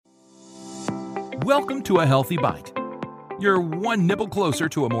Welcome to A Healthy Bite. You're one nibble closer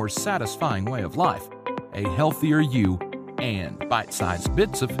to a more satisfying way of life, a healthier you, and bite-sized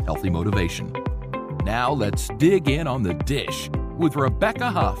bits of healthy motivation. Now let's dig in on the dish with Rebecca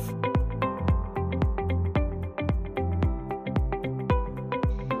Huff.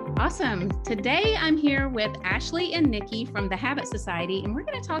 Awesome. Today I'm here with Ashley and Nikki from the Habit Society, and we're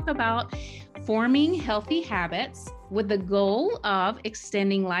going to talk about forming healthy habits with the goal of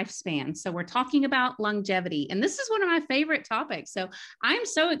extending lifespan. So we're talking about longevity, and this is one of my favorite topics. So I'm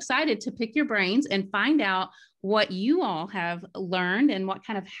so excited to pick your brains and find out what you all have learned and what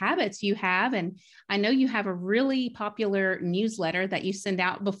kind of habits you have. And I know you have a really popular newsletter that you send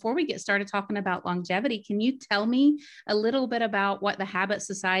out. Before we get started talking about longevity, can you tell me a little bit about what the Habit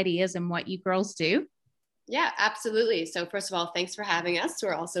Society is and what you girls do? Yeah, absolutely. So first of all, thanks for having us.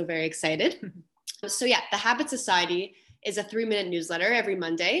 We're also very excited. So yeah, the Habit Society is a 3-minute newsletter every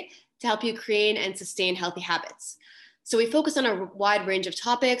Monday to help you create and sustain healthy habits. So we focus on a wide range of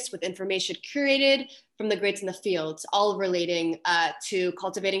topics with information curated from the greats in the field, all relating to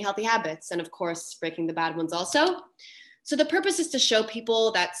cultivating healthy habits and of course, breaking the bad ones also. So the purpose is to show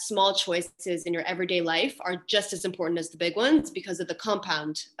people that small choices in your everyday life are just as important as the big ones because of the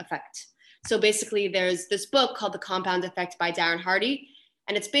compound effect. So basically there's this book called The Compound Effect by Darren Hardy,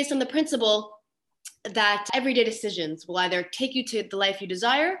 and it's based on the principle that everyday decisions will either take you to the life you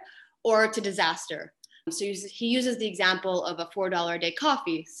desire or to disaster. So he uses the example of a $4 a day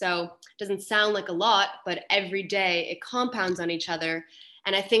coffee. So it doesn't sound like a lot, but every day it compounds on each other.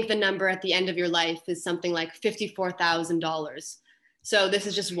 And I think the number at the end of your life is something like $54,000. So this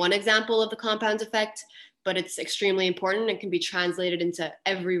is just one example of the compound effect, but it's extremely important and can be translated into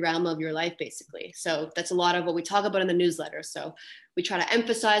every realm of your life, basically. So that's a lot of what we talk about in the newsletter. So we try to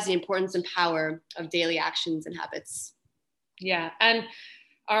emphasize the importance and power of daily actions and habits. Yeah, and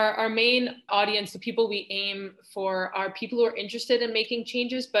our main audience, the people we aim for, are people who are interested in making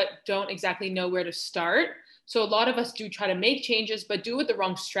changes, but don't exactly know where to start. So a lot of us do try to make changes, but do it with the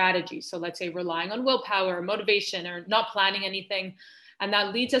wrong strategy. So let's say relying on willpower or motivation or not planning anything. And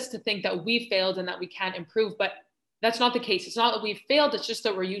that leads us to think that we failed and that we can't improve, but that's not the case. It's not that we've failed, it's just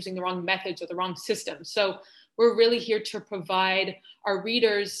that we're using the wrong methods or the wrong systems. So we're really here to provide our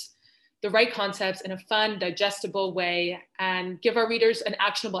readers the right concepts in a fun, digestible way and give our readers an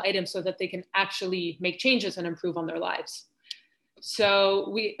actionable item so that they can actually make changes and improve on their lives.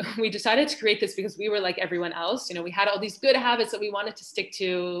 So we decided to create this because we were like everyone else. You know, we had all these good habits that we wanted to stick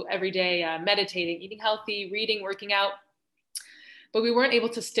to every day, meditating, eating healthy, reading, working out. But we weren't able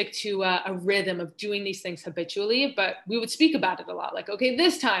to stick to a rhythm of doing these things habitually, but we would speak about it a lot. Like, okay,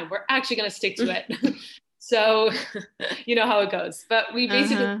 this time we're actually going to stick to it. So you know how it goes. But we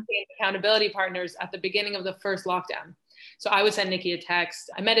basically became accountability partners at the beginning of the first lockdown. So I would send Nikki a text.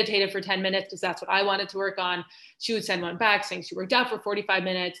 I meditated for 10 minutes because that's what I wanted to work on. She would send one back saying she worked out for 45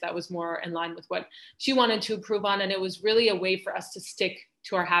 minutes. That was more in line with what she wanted to improve on. And it was really a way for us to stick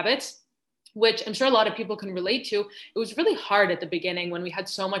to our habits, which I'm sure a lot of people can relate to. It was really hard at the beginning when we had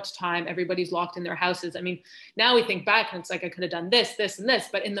so much time, everybody's locked in their houses. I mean, now we think back and it's like, I could have done this, this, and this,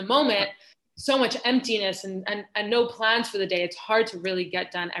 but in the moment, so much emptiness and no plans for the day. It's hard to really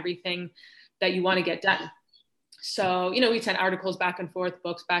get done everything that you want to get done. So, you know, we sent articles back and forth,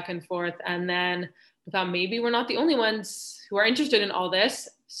 books back and forth, and then we thought maybe we're not the only ones who are interested in all this.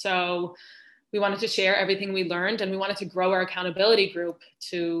 So we wanted to share everything we learned, and we wanted to grow our accountability group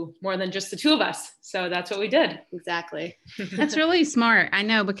to more than just the two of us. So that's what we did. Exactly. That's really smart. I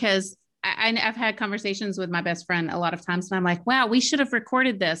know, because I've had conversations with my best friend a lot of times, and I'm like, wow, we should have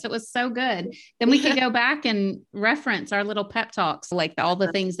recorded this. It was so good. Then we could go back and reference our little pep talks, like all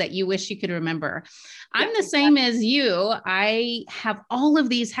the things that you wish you could remember. I'm the same as you. I have all of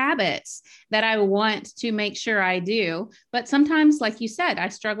these habits that I want to make sure I do. But sometimes, like you said, I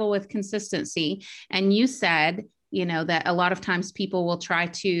struggle with consistency. And you said, you know, that a lot of times people will try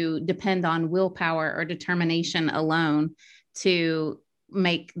to depend on willpower or determination alone to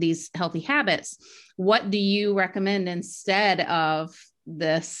make these healthy habits. What do you recommend instead of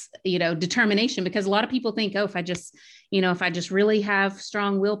this, you know, determination? Because a lot of people think, oh, if I just really have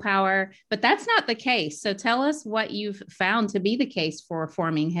strong willpower, but that's not the case. So tell us what you've found to be the case for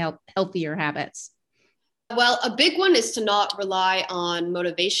forming healthier habits. Well, a big one is to not rely on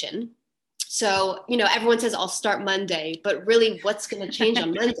motivation. So, you know, everyone says, I'll start Monday, but really what's going to change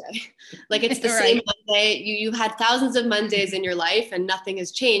on Monday? Like, it's the same Monday. You've had thousands of Mondays in your life and nothing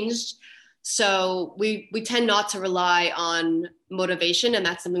has changed. So we tend not to rely on motivation. And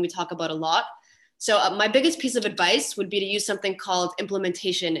that's something we talk about a lot. So my biggest piece of advice would be to use something called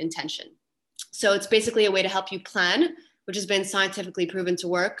implementation intention. So it's basically a way to help you plan which has been scientifically proven to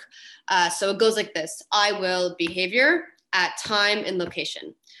work. So it goes like this: I will behavior at time and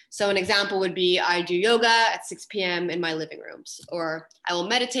location. So an example would be I do yoga at 6 p.m. in my living rooms, or I will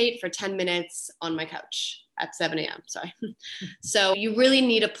meditate for 10 minutes on my couch at 7 a.m. Sorry. So you really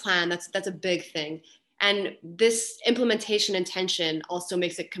need a plan. That's a big thing. And this implementation intention also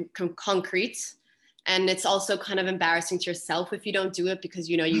makes it concrete. And it's also kind of embarrassing to yourself if you don't do it, because,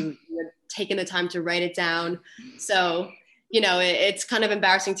 you're taking the time to write it down. So, it's kind of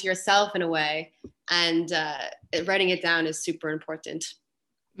embarrassing to yourself in a way. And writing it down is super important.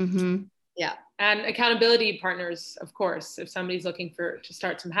 Mm-hmm. Yeah. And accountability partners, of course, if somebody's looking to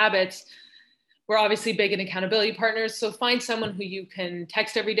start some habits, we're obviously big in accountability partners. So find someone who you can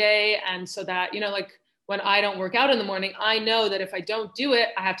text every day. And so that, like when I don't work out in the morning, I know that if I don't do it,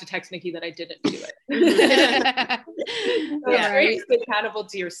 I have to text Nikki that I didn't do it. So it's great to be accountable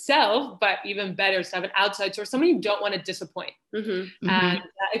to yourself, but even better to have an outside source, somebody you don't want to disappoint. Mm-hmm. And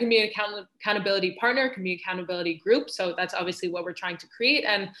it can be an accountability partner, it can be an accountability group. So that's obviously what we're trying to create.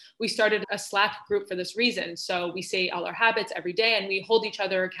 And we started a Slack group for this reason. So we say all our habits every day and we hold each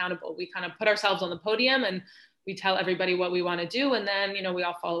other accountable. We kind of put ourselves on the podium and we tell everybody what we want to do. And then, we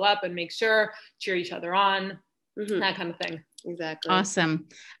all follow up and make sure, cheer each other on, that kind of thing. Exactly. Awesome.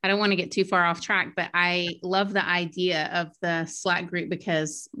 I don't want to get too far off track, but I love the idea of the Slack group,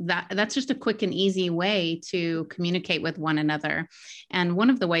 because that's just a quick and easy way to communicate with one another. And one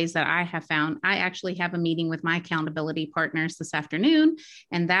of the ways that I have found, I actually have a meeting with my accountability partners this afternoon,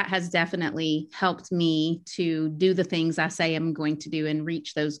 and that has definitely helped me to do the things I say I'm going to do and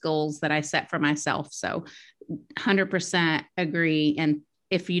reach those goals that I set for myself. So 100% agree. And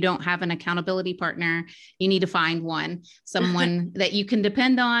if you don't have an accountability partner, you need to find someone that you can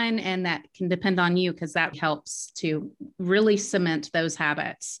depend on and that can depend on you, because that helps to really cement those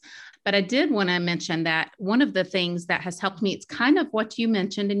habits. But I did want to mention that one of the things that has helped me, it's kind of what you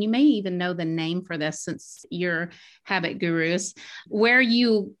mentioned, and you may even know the name for this since you're habit gurus, where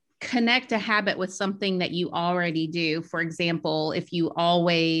you connect a habit with something that you already do. For example, if you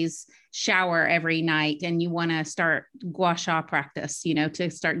always shower every night and you want to start gua sha practice, to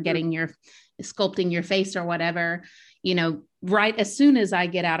start getting sculpting your face or whatever, right as soon as I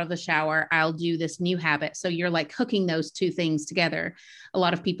get out of the shower, I'll do this new habit. So you're like hooking those two things together. A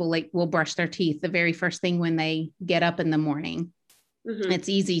lot of people will brush their teeth the very first thing when they get up in the morning. Mm-hmm. It's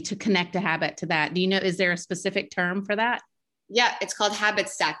easy to connect a habit to that. Do you know, is there a specific term for that? Yeah, it's called habit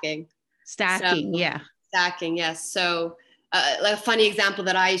stacking. Stacking, yeah. Stacking, yes. So like a funny example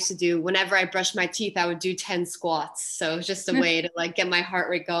that I used to do, whenever I brushed my teeth, I would do 10 squats. So it's just a way to get my heart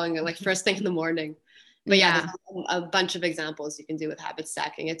rate going first thing in the morning. But yeah, there's a bunch of examples you can do with habit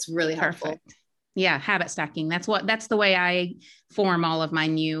stacking. It's really helpful. Perfect. Yeah. Habit stacking. That's the way I form all of my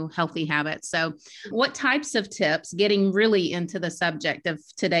new healthy habits. So what types of tips, getting really into the subject of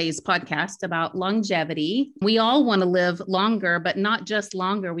today's podcast about longevity, we all want to live longer, but not just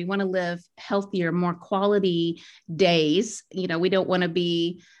longer. We want to live healthier, more quality days. We don't want to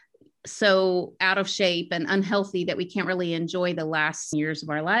be so out of shape and unhealthy that we can't really enjoy the last years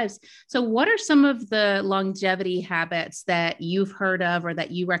of our lives. So what are some of the longevity habits that you've heard of or that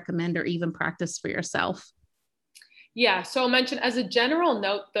you recommend or even practice for yourself? Yeah, so I'll mention as a general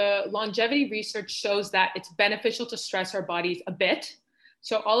note, the longevity research shows that it's beneficial to stress our bodies a bit.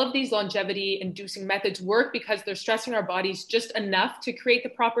 So all of these longevity inducing methods work because they're stressing our bodies just enough to create the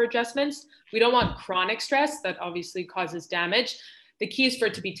proper adjustments. We don't want chronic stress that obviously causes damage. The key is for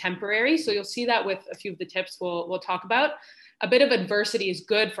it to be temporary. So you'll see that with a few of the tips we'll talk about. A bit of adversity is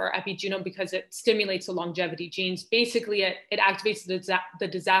good for our epigenome because it stimulates the longevity genes. Basically, it activates the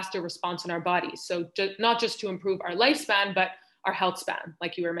disaster response in our bodies. So not just to improve our lifespan, but our health span,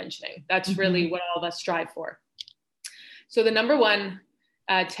 like you were mentioning. That's really what all of us strive for. So the number one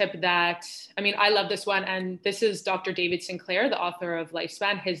tip I love this one. And this is Dr. David Sinclair, the author of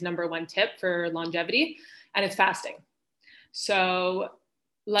Lifespan, his number one tip for longevity, and it's fasting. So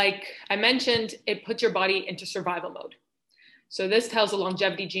like I mentioned, it puts your body into survival mode. So this tells the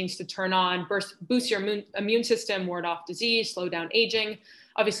longevity genes to turn on, boost your immune system, ward off disease, slow down aging.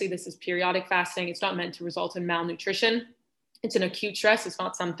 Obviously, this is periodic fasting. It's not meant to result in malnutrition. It's an acute stress. It's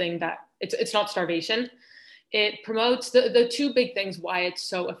not something that, it's not starvation. It promotes, the two big things why it's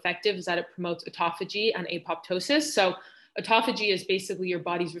so effective is that it promotes autophagy and apoptosis. So autophagy is basically your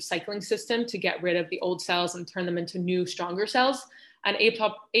body's recycling system to get rid of the old cells and turn them into new, stronger cells. And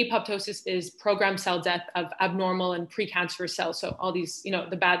apoptosis is programmed cell death of abnormal and precancerous cells. So all these,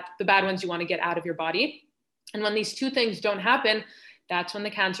 the bad ones you want to get out of your body. And when these two things don't happen, that's when the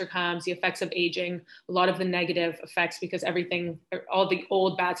cancer comes, the effects of aging, a lot of the negative effects, because all the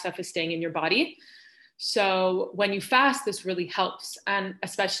old bad stuff is staying in your body. So when you fast, this really helps. And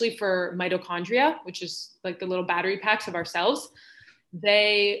especially for mitochondria, which is like the little battery packs of our cells,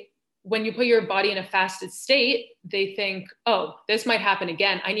 when you put your body in a fasted state, they think, oh, this might happen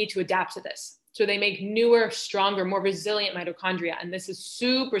again. I need to adapt to this. So they make newer, stronger, more resilient mitochondria. And this is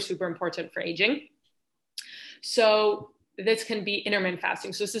super, super important for aging. So this can be intermittent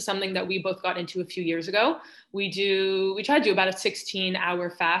fasting. So this is something that we both got into a few years ago. We try to do about a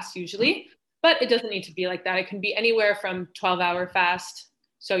 16-hour fast usually, but it doesn't need to be like that. It can be anywhere from 12-hour fast.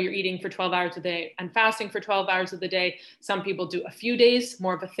 So you're eating for 12 hours a day and fasting for 12 hours of the day. Some people do a few days,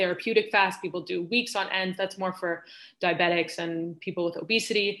 more of a therapeutic fast. People do weeks on end. That's more for diabetics and people with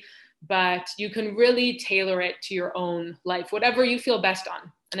obesity. But you can really tailor it to your own life, whatever you feel best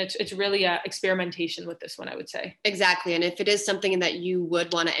on. And it's really a experimentation with this one, I would say. Exactly. And if it is something that you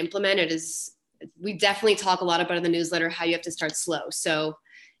would want to implement, we definitely talk a lot about in the newsletter how you have to start slow. So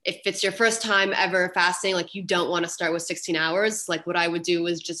if it's your first time ever fasting, like you don't want to start with 16 hours, like what I would do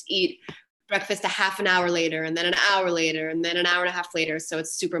is just eat breakfast a half an hour later, and then an hour later, and then an hour and a half later. So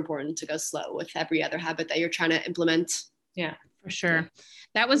it's super important to go slow with every other habit that you're trying to implement. Yeah, for sure.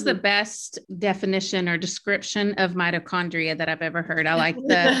 That was the best definition or description of mitochondria that I've ever heard. I like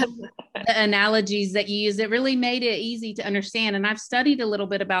the analogies that you use. It really made it easy to understand. And I've studied a little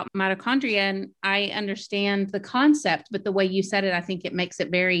bit about mitochondria and I understand the concept, but the way you said it, I think it makes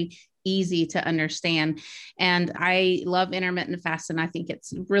it very easy to understand. And I love intermittent fasting. I think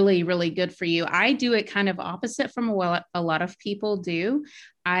it's really, really good for you. I do it kind of opposite from what a lot of people do.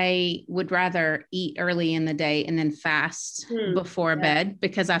 I would rather eat early in the day and then fast before bed,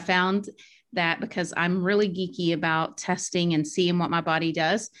 because I found that because I'm really geeky about testing and seeing what my body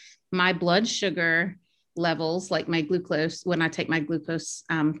does, my blood sugar levels, like my glucose, when I take my glucose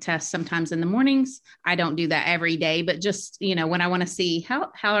test sometimes in the mornings, I don't do that every day, but just, when I want to see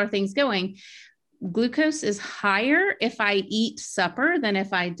how are things going, glucose is higher if I eat supper than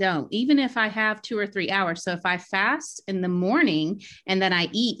if I don't, even if I have 2 or 3 hours. So if I fast in the morning and then I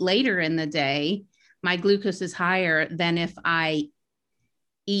eat later in the day, my glucose is higher than if I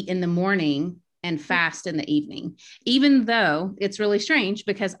eat in the morning and fast in the evening, even though it's really strange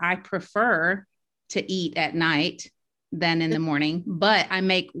because I prefer to eat at night than in the morning, but I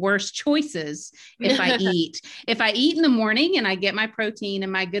make worse choices if I eat. If I eat in the morning and I get my protein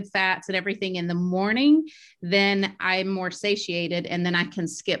and my good fats and everything in the morning, then I'm more satiated and then I can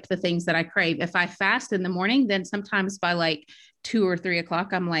skip the things that I crave. If I fast in the morning, then sometimes by like 2 or 3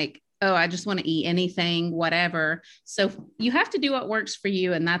 o'clock, I'm like, oh, I just want to eat anything, whatever. So you have to do what works for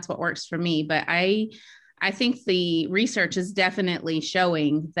you. And that's what works for me. But I think the research is definitely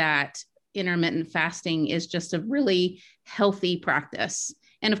showing that intermittent fasting is just a really healthy practice.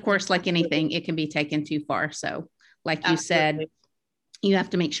 And of course, like anything, it can be taken too far. So like you said, you have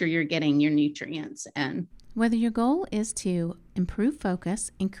to make sure you're getting your nutrients. And whether your goal is to improve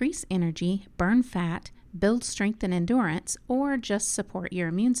focus, increase energy, burn fat, build strength and endurance, or just support your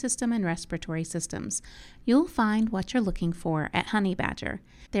immune system and respiratory systems, you'll find what you're looking for at Honey Badger.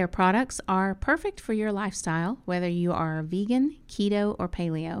 Their products are perfect for your lifestyle, whether you are vegan, keto, or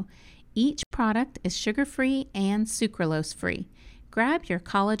paleo. Each product is sugar-free and sucralose-free. Grab your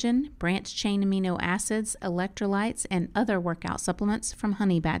collagen, branched-chain amino acids, electrolytes, and other workout supplements from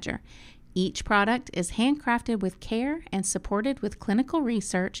Honey Badger. Each product is handcrafted with care and supported with clinical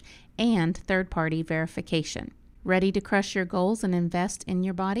research and third-party verification. Ready to crush your goals and invest in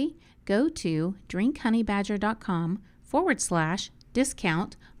your body? Go to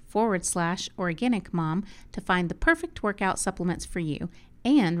drinkhoneyBadger.com/discount/organic mom to find the perfect workout supplements for you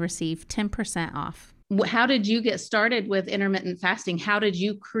and receive 10% off. How did you get started with intermittent fasting? How did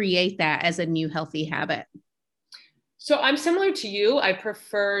you create that as a new healthy habit? So I'm similar to you. I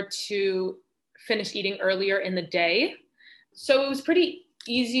prefer to finish eating earlier in the day. So it was pretty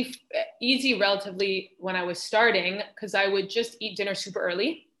easy relatively when I was starting, because I would just eat dinner super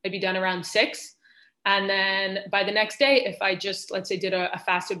early. I'd be done around 6. And then by the next day, if I just, let's say, did a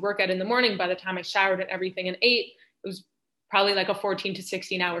fasted workout in the morning, by the time I showered and everything and ate, it was probably like a 14 to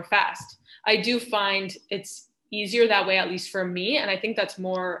 16-hour fast. I do find it's easier that way, at least for me. And I think that's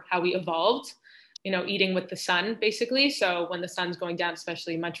more how we evolved, eating with the sun, basically. So when the sun's going down,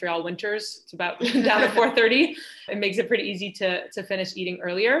 especially in Montreal winters, it's about down to 4:30. It makes it pretty easy to finish eating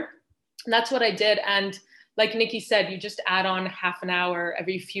earlier. And that's what I did. And like Nikki said, you just add on half an hour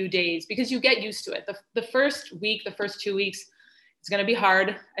every few days because you get used to it. The first week, the first 2 weeks, it's going to be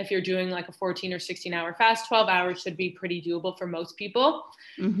hard. If you're doing like a 14 or 16-hour fast, 12 hours should be pretty doable for most people,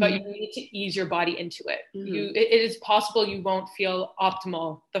 but you need to ease your body into it. It is possible you won't feel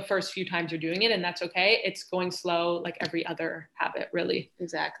optimal the first few times you're doing it, and that's okay. It's going slow like every other habit, really.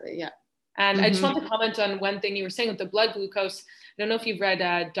 Exactly. Yeah. And I just want to comment on one thing you were saying with the blood glucose. I don't know if you've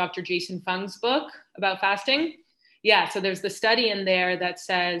read Dr. Jason Fung's book about fasting. Yeah, so there's the study in there that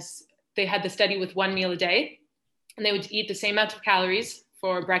says they had the study with 1 meal a day, and they would eat the same amount of calories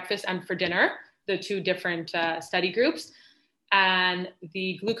for breakfast and for dinner, the two different study groups. And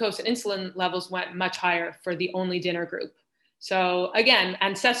the glucose and insulin levels went much higher for the only dinner group. So again,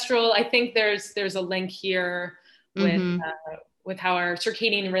 ancestral, I think there's a link here with how our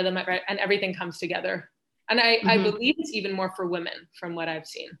circadian rhythm and everything comes together. And I believe it's even more for women from what I've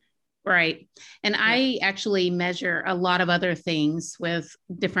seen. Right. And I actually measure a lot of other things with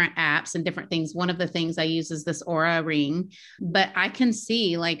different apps and different things. One of the things I use is this Oura ring, but I can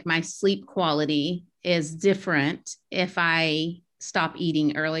see like my sleep quality is different if I stop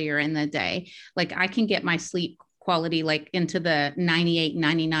eating earlier in the day. Like I can get my sleep quality like into the 98,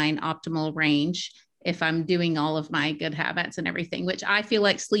 99 optimal range if I'm doing all of my good habits and everything, which I feel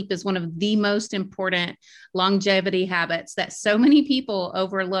like sleep is one of the most important longevity habits that so many people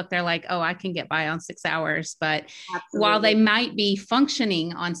overlook. They're like, oh, I can get by on 6 hours. But while they might be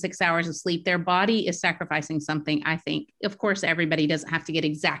functioning on 6 hours of sleep, their body is sacrificing something. I think, of course, everybody doesn't have to get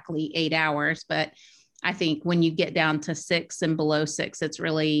exactly 8 hours, but I think when you get down to 6 and below 6, it's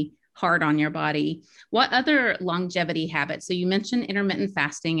really hard on your body. What other longevity habits? So you mentioned intermittent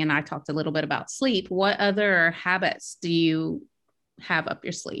fasting, and I talked a little bit about sleep. What other habits do you have up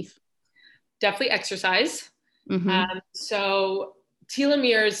your sleeve? Definitely exercise. So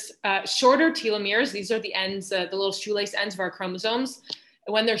telomeres, shorter telomeres, these are the ends, the little shoelace ends of our chromosomes.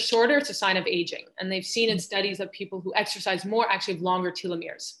 When they're shorter, it's a sign of aging. And they've seen in studies that people who exercise more actually have longer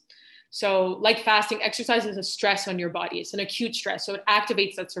telomeres. So like fasting, exercise is a stress on your body. It's an acute stress. So it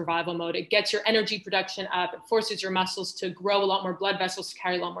activates that survival mode. It gets your energy production up. It forces your muscles to grow a lot more blood vessels to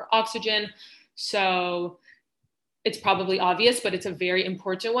carry a lot more oxygen. So it's probably obvious, but it's a very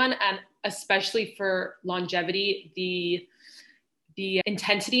important one. And especially for longevity, the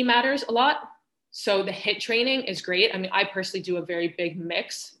intensity matters a lot. So the HIIT training is great. I mean, I personally do a very big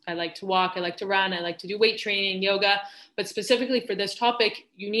mix. I like to walk, I like to run, I like to do weight training, yoga. But specifically for this topic,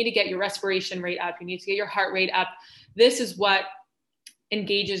 you need to get your respiration rate up. You need to get your heart rate up. This is what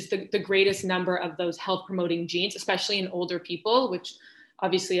engages the greatest number of those health promoting genes, especially in older people, which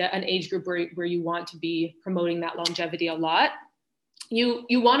obviously an age group where you want to be promoting that longevity a lot. You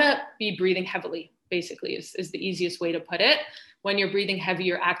want to be breathing heavily, basically, is the easiest way to put it. When you're breathing heavy,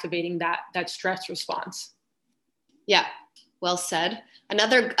 you're activating that stress response. Yeah, well said.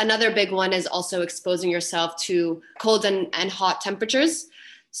 Another big one is also exposing yourself to cold and hot temperatures.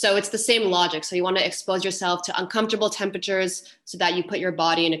 So it's the same logic. So you want to expose yourself to uncomfortable temperatures so that you put your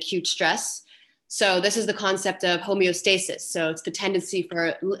body in acute stress. So this is the concept of homeostasis. So it's the tendency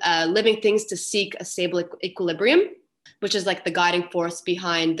for living things to seek a stable equilibrium, which is like the guiding force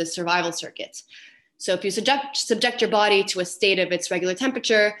behind the survival circuit. So if you subject your body to a state of its regular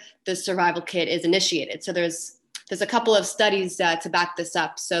temperature, the survival kit is initiated. So there's a couple of studies to back this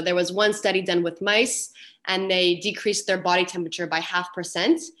up. So there was one study done with mice, and they decreased their body temperature by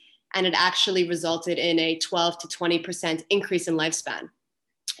 0.5%, and it actually resulted in a 12 to 20% increase in lifespan.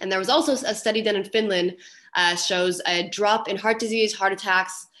 And there was also a study done in Finland, shows a drop in heart disease, heart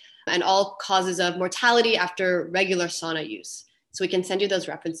attacks, and all causes of mortality after regular sauna use. So we can send you those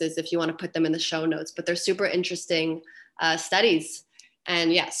references if you want to put them in the show notes, but they're super interesting studies.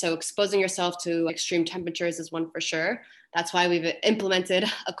 And yeah, so exposing yourself to extreme temperatures is one for sure. That's why we've implemented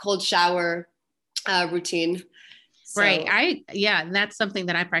a cold shower routine. So. Right. That's something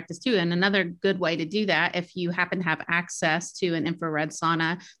that I practice too. And another good way to do that, if you happen to have access to an infrared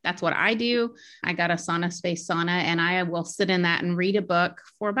sauna, that's what I do. I got a Sauna Space sauna, and I will sit in that and read a book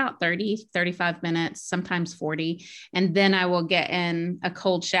for about 30, 35 minutes, sometimes 40. And then I will get in a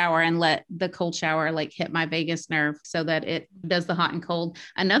cold shower and let the cold shower like hit my vagus nerve so that it does the hot and cold.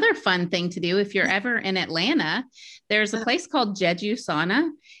 Another fun thing to do, if you're ever in Atlanta, there's a place called Jeju Sauna.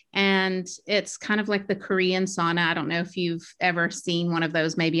 And it's kind of like the Korean sauna. I don't know if you've ever seen one of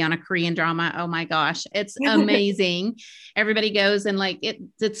those, maybe on a Korean drama. Oh my gosh, it's amazing. Everybody goes and like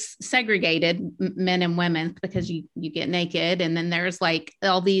it's segregated, men and women, because you get naked. And then there's like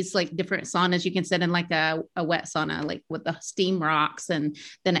all these like different saunas. You can sit in like a wet sauna, like with the steam rocks, and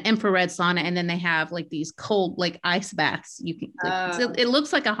then an infrared sauna. And then they have like these cold, like ice baths. You can, it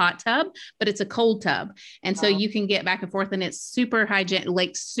looks like a hot tub, but it's a cold tub. And so you can get back and forth, and it's super hygienic,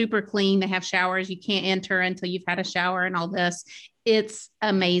 like super clean. They have showers. You can't enter until you've had a shower and all this. It's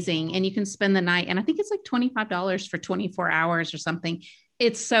amazing. And you can spend the night. And I think it's like $25 for 24 hours or something.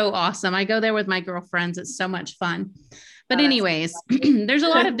 It's so awesome. I go there with my girlfriends. It's so much fun. But anyways, there's a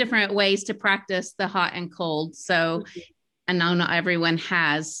lot of different ways to practice the hot and cold. So I know not everyone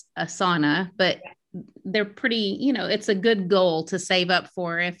has a sauna, but they're pretty, it's a good goal to save up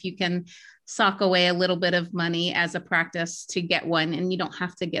for if you can sock away a little bit of money as a practice to get one. And you don't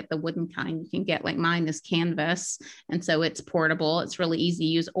have to get the wooden kind. You can get, like mine is canvas. And so it's portable. It's really easy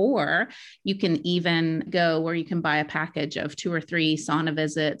to use. Or you can even go where you can buy a package of 2 or 3 sauna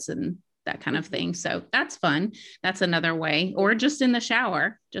visits and that kind of thing. So that's fun. That's another way. Or just in the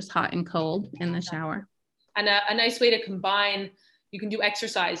shower, just hot and cold in the shower. And a nice way to combine, you can do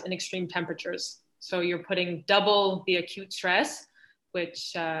exercise in extreme temperatures. So you're putting double the acute stress,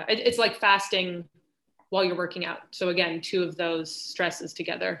 which it's like fasting while you're working out. So again, 2 of those stresses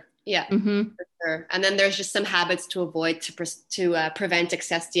together. Yeah, for sure. And then there's just some habits to avoid to prevent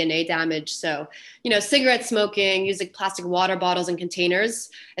excess DNA damage. So, cigarette smoking, using plastic water bottles and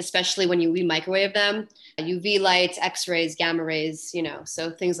containers, especially when we microwave them, UV lights, X-rays, gamma rays, so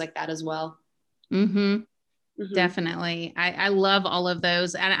things like that as well. Mm-hmm. Definitely. I love all of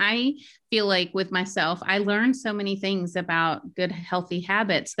those. And I feel like with myself, I learned so many things about good, healthy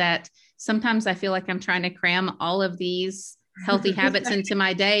habits that sometimes I feel like I'm trying to cram all of these healthy habits into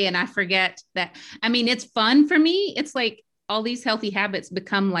my day. And I forget that, it's fun for me. It's like all these healthy habits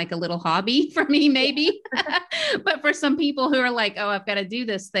become like a little hobby for me, maybe. But for some people who are like, oh, I've got to do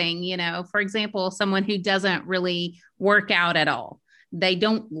this thing, for example, someone who doesn't really work out at all, they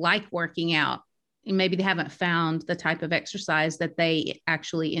don't like working out. Maybe they haven't found the type of exercise that they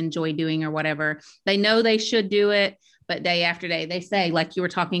actually enjoy doing or whatever. They know they should do it, but day after day, they say, like you were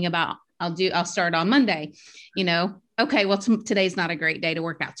talking about, I'll start on Monday, okay, well, today's not a great day to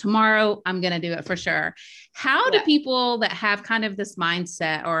work out. Tomorrow, I'm going to do it for sure. How do people that have kind of this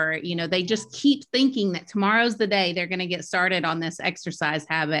mindset or, they just keep thinking that tomorrow's the day they're going to get started on this exercise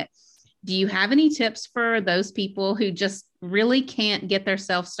habit? Do you have any tips for those people who just really can't get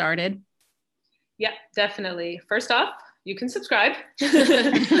themselves started? Yeah, definitely. First off, you can subscribe.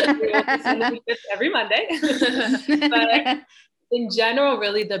 Every Monday. But in general,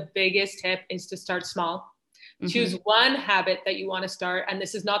 really the biggest tip is to start small. Choose one habit that you want to start. And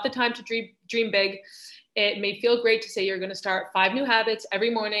this is not the time to dream big. It may feel great to say you're going to start 5 new habits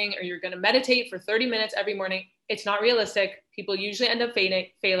every morning, or you're going to meditate for 30 minutes every morning. It's not realistic. People usually end up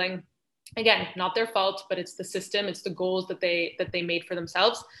failing. Again, not their fault, but it's the system. It's the goals that they made for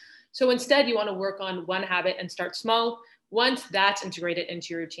themselves. So instead, you want to work on one habit and start small. Once that's integrated into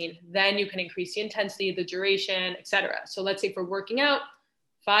your routine, then you can increase the intensity, the duration, etc. So let's say for working out,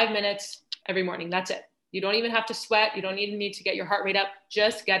 5 minutes every morning. That's it. You don't even have to sweat. You don't even need to get your heart rate up.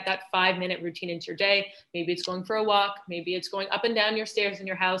 Just get that 5-minute routine into your day. Maybe it's going for a walk. Maybe it's going up and down your stairs in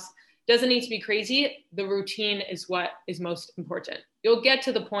your house. Doesn't need to be crazy. The routine is what is most important. You'll get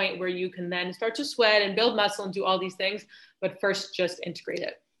to the point where you can then start to sweat and build muscle and do all these things, but first just integrate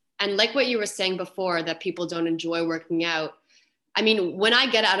it. And like what you were saying before, that people don't enjoy working out. When I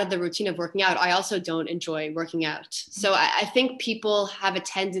get out of the routine of working out, I also don't enjoy working out. So I think people have a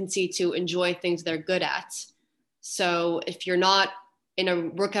tendency to enjoy things they're good at. So if you're not in a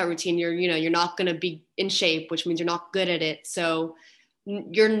workout routine, you're not going to be in shape, which means you're not good at it. So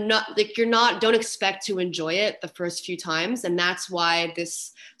don't expect to enjoy it the first few times. And that's why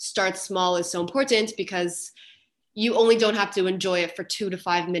this start small is so important, because you only don't have to enjoy it for 2 to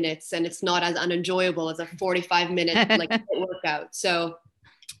 5 minutes, and it's not as unenjoyable as a 45-minute workout. So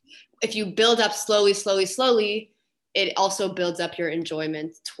if you build up slowly, it also builds up your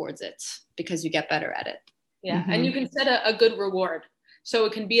enjoyment towards it because you get better at it. Yeah. And you can set a good reward. So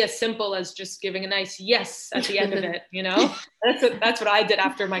it can be as simple as just giving a nice yes at the end of it, That's what I did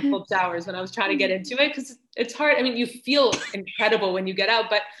after my cold showers when I was trying to get into it, because it's hard. You feel incredible when you get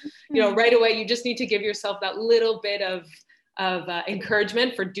out, but right away you just need to give yourself that little bit of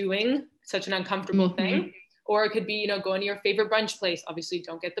encouragement for doing such an uncomfortable thing. Or it could be, going to your favorite brunch place. Obviously,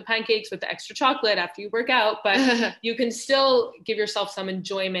 don't get the pancakes with the extra chocolate after you work out, but you can still give yourself some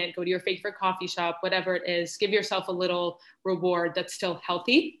enjoyment. Go to your favorite coffee shop, whatever it is. Give yourself a little reward that's still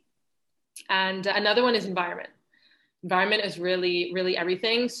healthy. And another one is environment. Environment is really, really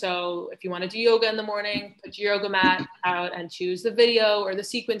everything. So if you want to do yoga in the morning, put your yoga mat out and choose the video or the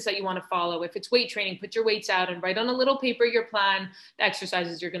sequence that you want to follow. If it's weight training, put your weights out and write on a little paper your plan, the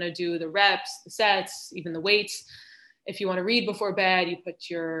exercises you're going to do, the reps, the sets, even the weights. If you want to read before bed, you put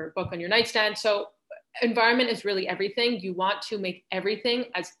your book on your nightstand. So environment is really everything. You want to make everything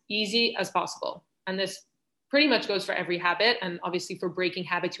as easy as possible. And this pretty much goes for every habit. And obviously for breaking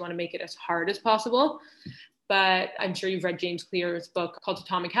habits, you want to make it as hard as possible. But I'm sure you've read James Clear's book called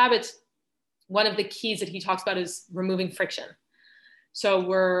Atomic Habits. One of the keys that he talks about is removing friction. So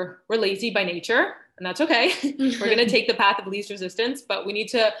we're lazy by nature, and that's okay. We're going to take the path of least resistance, but we need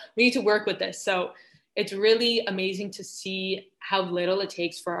to work with this. So it's really amazing to see how little it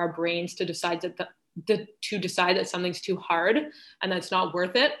takes for our brains to decide that something's too hard and that's not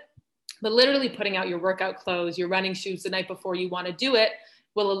worth it. But literally putting out your workout clothes, your running shoes the night before you want to do it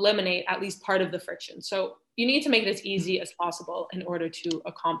will eliminate at least part of the friction. So you need to make it as easy as possible in order to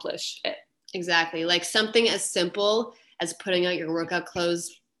accomplish it. Exactly. Like something as simple as putting out your workout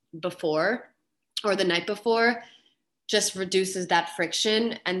clothes before or the night before just reduces that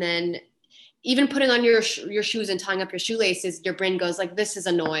friction. And then even putting on your shoes and tying up your shoelaces, your brain goes like, this is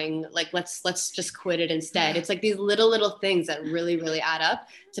annoying. Like, let's just quit it instead. It's like these little things that really, really add up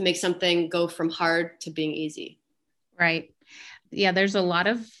to make something go from hard to being easy. Right. Yeah, there's a lot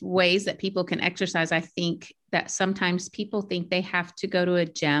of ways that people can exercise. I think that sometimes people think they have to go to a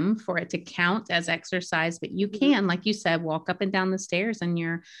gym for it to count as exercise, but you can, like you said, walk up and down the stairs in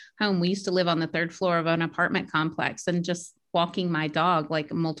your home. We used to live on the third floor of an apartment complex, and just walking my dog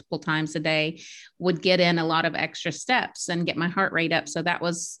like multiple times a day would get in a lot of extra steps and get my heart rate up. So that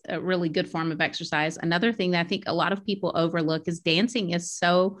was a really good form of exercise. Another thing that I think a lot of people overlook is dancing is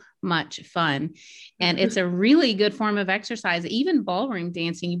so much fun. And it's a really good form of exercise. Even ballroom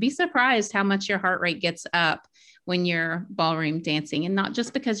dancing, you'd be surprised how much your heart rate gets up when you're ballroom dancing, and not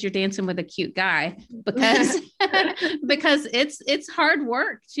just because you're dancing with a cute guy, because because it's hard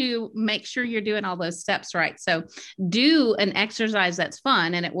work to make sure you're doing all those steps right. So do an exercise that's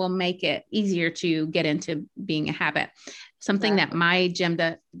fun, and it will make it easier to get into being a habit. Something that my gym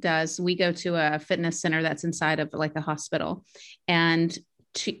does, we go to a fitness center that's inside of like a hospital, and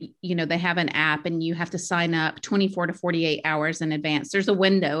they have an app, and you have to sign up 24 to 48 hours in advance. There's a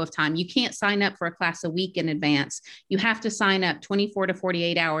window of time. You can't sign up for a class a week in advance. You have to sign up 24 to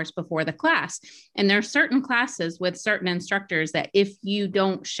 48 hours before the class. And there are certain classes with certain instructors that if you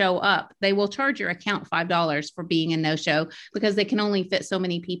don't show up, they will charge your account $5 for being a no-show, because they can only fit so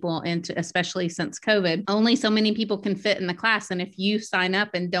many people into, especially since COVID, only so many people can fit in the class. And if you sign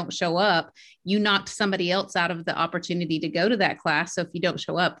up and don't show up, you knocked somebody else out of the opportunity to go to that class. So if you don't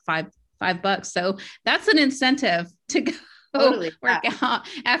show up, $5. So that's an incentive to go work out.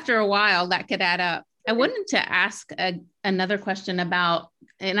 After a while, that could add up. I wanted to ask another question about,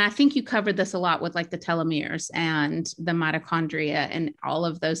 and I think you covered this a lot with like the telomeres and the mitochondria and all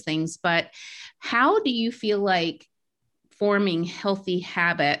of those things, but how do you feel like forming healthy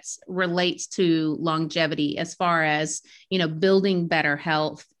habits relates to longevity, as far as, building better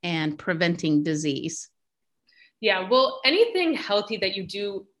health and preventing disease? Yeah, well, anything healthy that you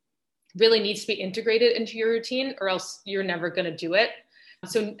do really needs to be integrated into your routine, or else you're never going to do it.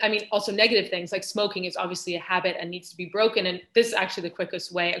 So, also negative things like smoking is obviously a habit and needs to be broken. And this is actually the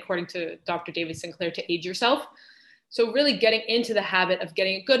quickest way, according to Dr. David Sinclair, to age yourself. So really getting into the habit of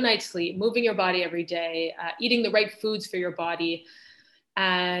getting a good night's sleep, moving your body every day, eating the right foods for your body,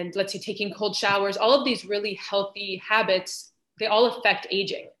 and taking cold showers, all of these really healthy habits, they all affect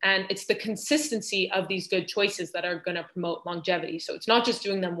aging. And it's the consistency of these good choices that are going to promote longevity. So it's not just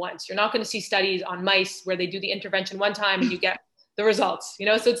doing them once. You're not going to see studies on mice where they do the intervention one time and you get the results,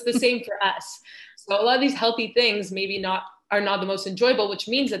 so it's the same for us. So a lot of these healthy things are not the most enjoyable, which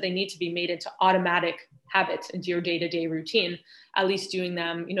means that they need to be made into automatic habits into your day-to-day routine, at least doing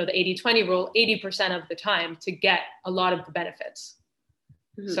them, the 80-20 rule, 80% of the time to get a lot of the benefits.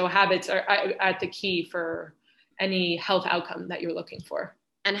 Mm-hmm. So habits are at the key for any health outcome that you're looking for.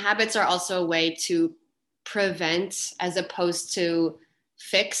 And habits are also a way to prevent as opposed to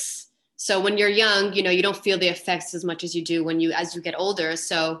fix. So when you're young, you don't feel the effects as much as you do as you get older.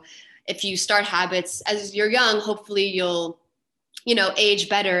 So if you start habits as you're young, hopefully you'll, age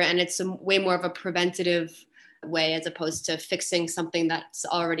better, and it's way more of a preventative way as opposed to fixing something that's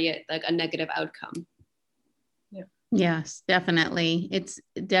already a negative outcome. Yeah. Yes, definitely. It's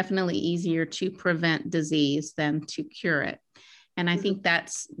definitely easier to prevent disease than to cure it. And I think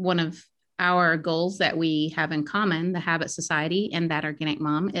that's one of our goals that we have in common, the Habit Society and That Organic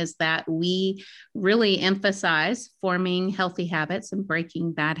Mom, is that we really emphasize forming healthy habits and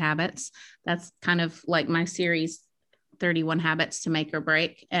breaking bad habits. That's kind of like my series, 31 Habits to Make or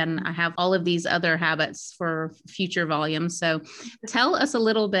Break. And I have all of these other habits for future volumes. So tell us a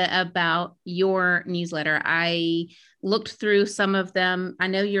little bit about your newsletter. I looked through some of them. I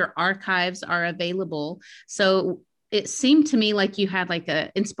know your archives are available. So it seemed to me like you had like a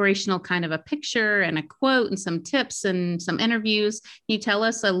inspirational kind of a picture and a quote and some tips and some interviews. Can you tell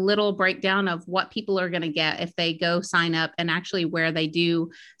us a little breakdown of what people are going to get if they go sign up, and actually where they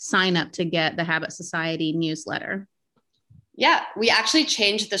do sign up to get the Habit Society newsletter? Yeah, we actually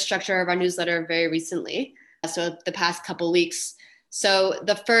changed the structure of our newsletter very recently. So the past couple of weeks. So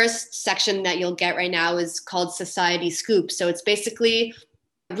the first section that you'll get right now is called Society Scoop. So it's basically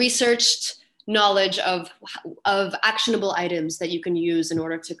researched knowledge of actionable items that you can use in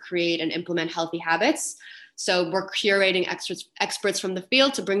order to create and implement healthy habits. So we're curating experts from the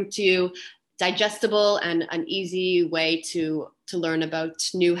field to bring to you digestible and an easy way to learn about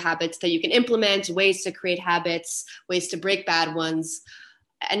new habits that you can implement, ways to create habits, ways to break bad ones,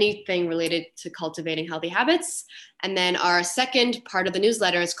 anything related to cultivating healthy habits. And then our second part of the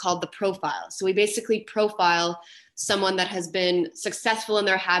newsletter is called the profile. So we basically profile someone that has been successful in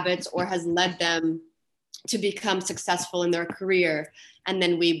their habits or has led them to become successful in their career. And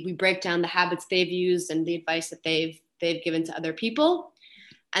then we break down the habits they've used and the advice that they've given to other people.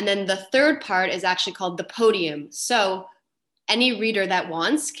 And then the third part is actually called the podium. So any reader that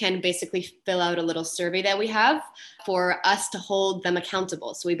wants can basically fill out a little survey that we have for us to hold them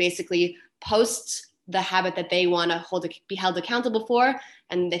accountable. So we basically post the habit that they want to be held accountable for.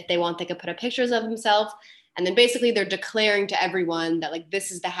 And if they want, they could put up pictures of themselves. And then basically they're declaring to everyone that like,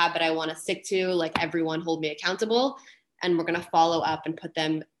 this is the habit I want to stick to, like everyone hold me accountable. And we're going to follow up and put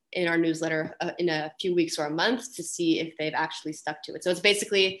them in our newsletter in a few weeks or a month to see if they've actually stuck to it. So it's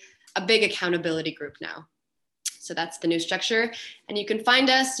basically a big accountability group now. So that's the new structure. And you can find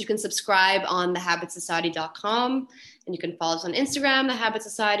us, you can subscribe on thehabitsociety.com, and you can follow us on Instagram, The Habit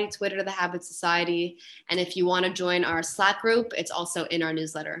Society, Twitter, The Habit Society. And if you want to join our Slack group, it's also in our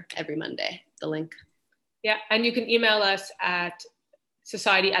newsletter every Monday, the link. Yeah, and you can email us at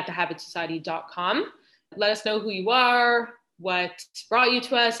society@thehabitsociety.com. Let us know who you are, what brought you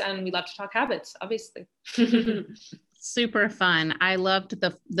to us, and we love to talk habits, obviously. Super fun. I loved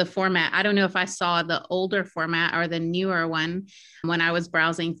the format. I don't know if I saw the older format or the newer one when I was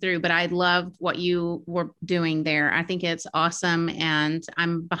browsing through, but I loved what you were doing there. I think it's awesome, and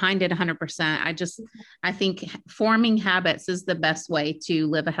I'm behind it 100%. I think forming habits is the best way to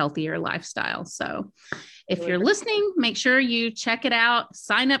live a healthier lifestyle. So if you're listening, make sure you check it out,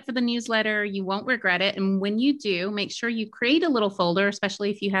 sign up for the newsletter. You won't regret it. And when you do, make sure you create a little folder, especially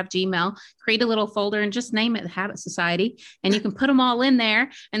if you have Gmail, create a little folder and just name it The Habit Society. And you can put them all in there.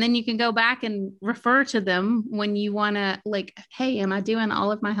 And then you can go back and refer to them when you want to, like, hey, am I doing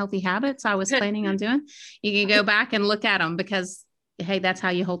all of my healthy habits I was planning on doing? You can go back and look at them because, hey, that's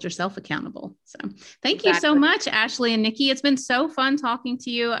how you hold yourself accountable. So thank you so much, Ashley and Nikki. It's been so fun talking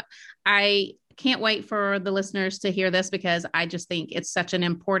to you. I can't wait for the listeners to hear this because I just think it's such an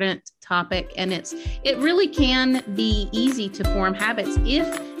important topic, and it really can be easy to form habits if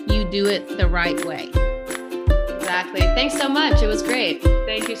you do it the right way. Exactly. Thanks so much. It was great.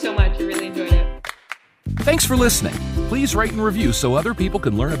 Thank you so much. I really enjoyed it. Thanks for listening. Please rate and review so other people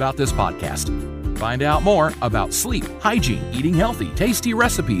can learn about this podcast. Find out more about sleep, hygiene, eating healthy, tasty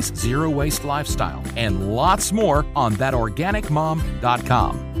recipes, zero-waste lifestyle, and lots more on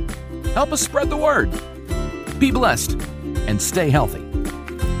thatorganicmom.com. Help us spread the word. Be blessed and stay healthy.